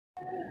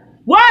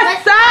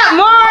What's up,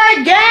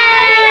 more gang?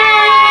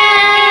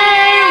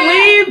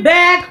 We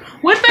back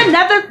with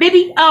another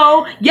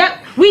video.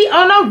 Yep, we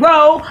on a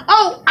roll.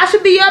 Oh, I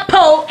should be a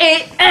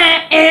poet.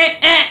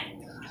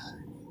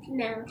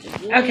 No.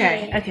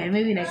 Okay,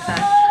 maybe next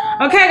time.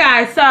 Okay,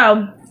 guys,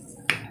 so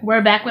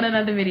we're back with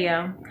another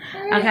video.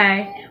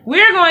 Okay,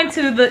 we're going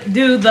to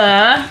do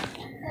the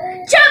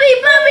Chubby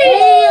Bummy!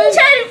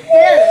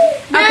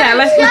 Okay,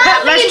 let's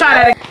try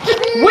that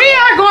again. We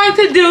are going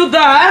to do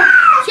the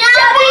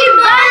Chubby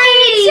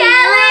Bunny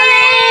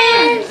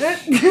Challenge!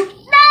 Just be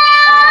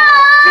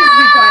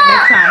quiet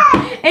next time.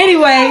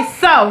 Anyway,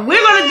 so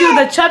we're going to do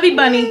the Chubby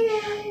Bunny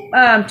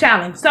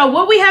challenge. So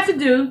what we have to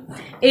do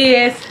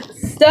is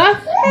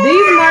stuff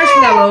these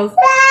marshmallows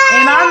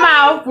in our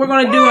mouth. We're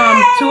going to do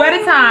them 2 at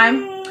a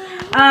time.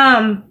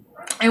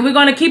 And we're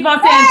going to keep on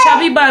saying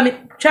Chubby Bunny.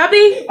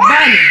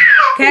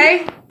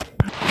 Okay?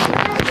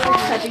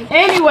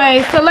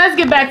 Anyway, so let's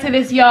get back to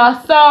this, y'all.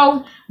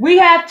 So we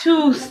have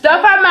to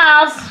stuff our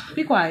mouths.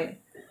 Be quiet.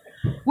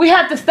 We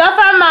have to stuff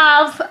our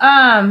mouths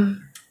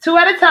 2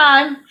 at a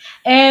time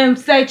and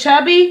say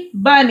Chubby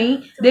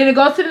Bunny. Then it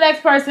goes to the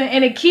next person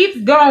and it keeps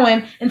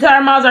going until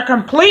our mouths are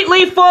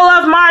completely full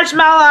of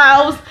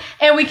marshmallows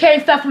and we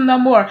can't stuff them no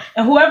more.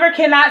 And whoever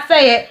cannot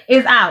say it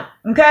is out.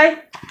 Okay?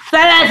 So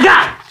let's go.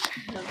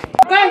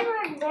 Okay?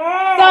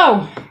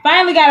 So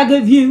finally got a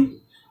good view.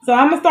 So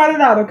I'm gonna start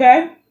it out,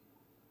 okay?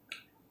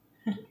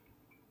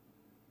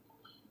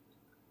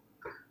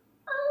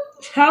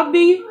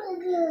 Chubby.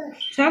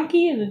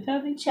 Chunky, is it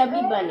chubby?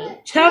 Chubby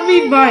Bunny.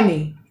 Chubby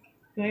Bunny.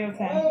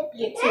 Okay.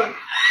 Get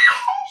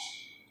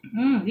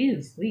 2. He's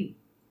asleep.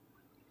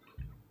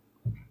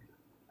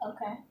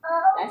 Okay.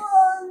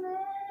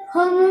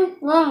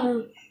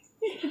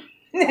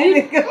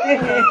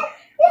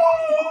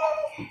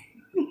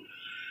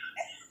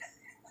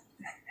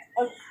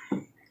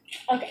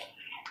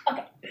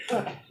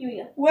 Okay. Here we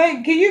go.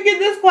 Wait, can you get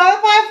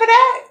disqualified for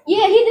that?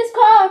 Yeah, he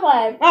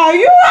disqualified. Oh,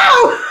 you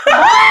out!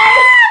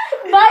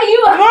 Bye,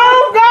 you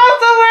out. Go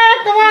somewhere.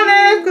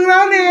 Come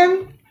on in.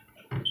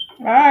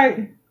 Alright.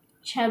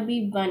 Chubby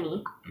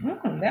Bunny.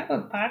 That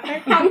was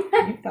perfect.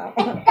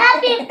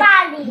 Chubby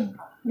Bunny.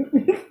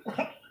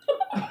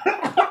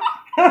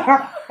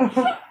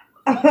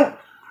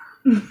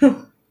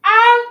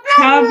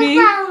 Chubby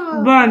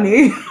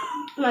Bunny.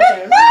 My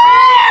turn.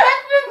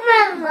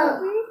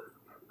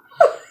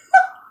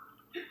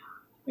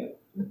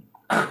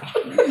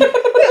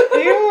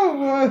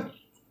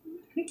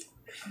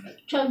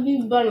 Chubby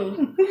Bunny.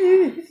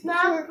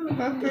 Not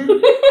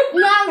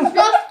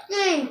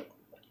disgusting.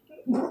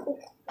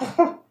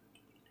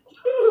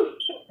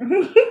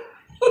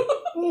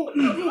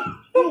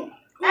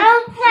 I'm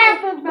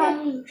Chubby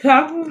Bunny.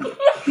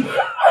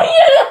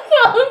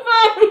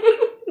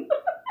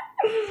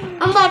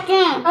 I'm back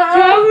in.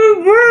 Chubby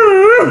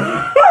Bunny.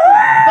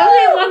 Let's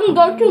see if I can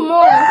go 2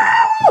 more.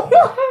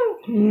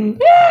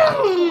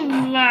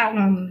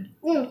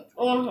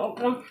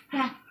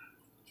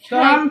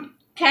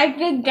 Take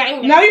the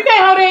gang. No, you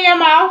can't hold it in your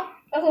mouth.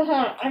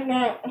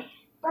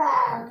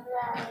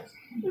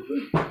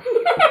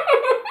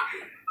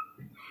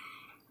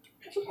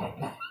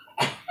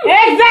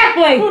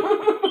 Exactly.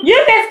 You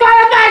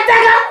disqualified,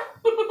 Becca.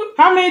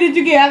 How many did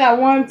you get? I got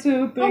 1,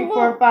 2, 3,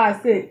 4,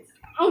 5, 6.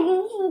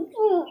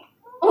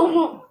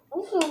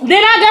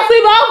 Then I guess we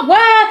both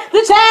won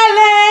the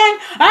challenge.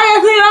 I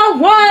guess we both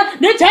won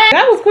the challenge.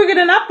 That was quicker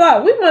than I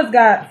thought. We must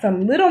got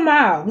some little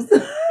mouths.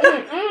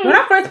 When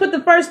I first put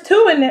the first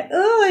 2 in there,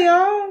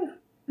 y'all.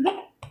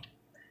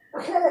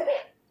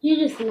 You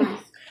just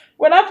nice.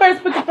 When I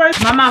first put the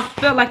first, my mouth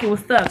felt like it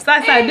was stuffed.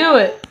 Sai, do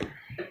it.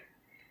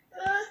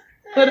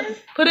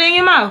 Put it in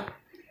your mouth.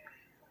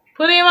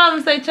 Put it in your mouth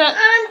and say Chuck.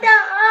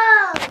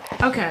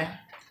 Okay.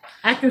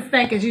 Acting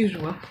stank as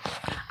usual.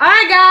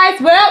 Alright, guys.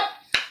 Well,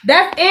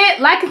 that's it.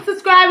 Like and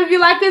subscribe if you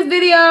like this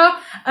video.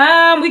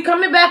 We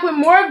coming back with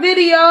more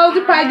videos.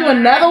 We'll probably do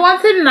another one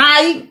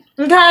tonight.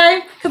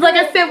 Okay? Because like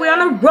I said, we're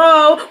on a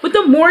roll with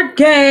the more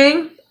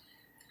gang.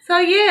 So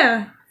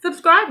yeah.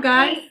 Subscribe,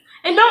 guys.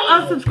 And don't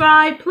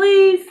unsubscribe,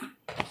 please.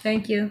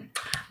 Thank you.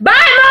 Bye,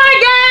 more